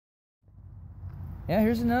Yeah,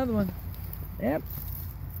 here's another one. Yep.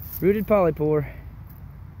 Rooted polypore.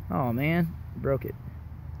 Oh man, broke it.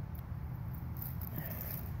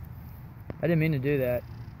 I didn't mean to do that.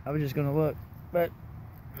 I was just gonna look, but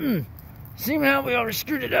somehow we already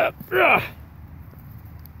screwed it up. Ugh.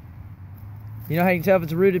 You know how you can tell if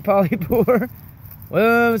it's a rooted polypore?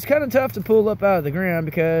 Well, it's kind of tough to pull up out of the ground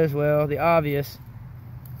because, well, the obvious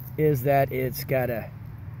is that it's got a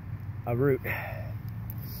root.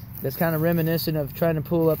 That's kind of reminiscent of trying to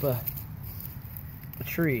pull up a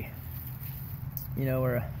tree. You know,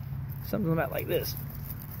 or something about like this.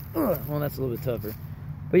 Ugh, well, that's a little bit tougher.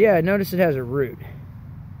 But yeah, notice it has a root.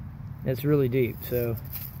 It's really deep, so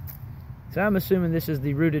I'm assuming this is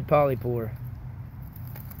the rooted polypore.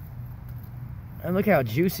 And look how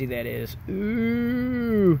juicy that is.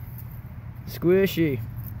 Ooh, squishy.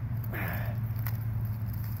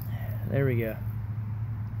 There we go.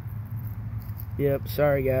 Yep,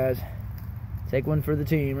 sorry guys. Take one for the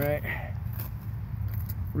team, right?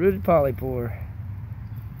 Rooted polypore.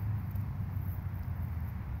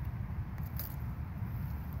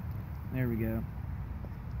 There we go.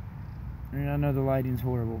 And I know the lighting's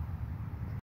horrible.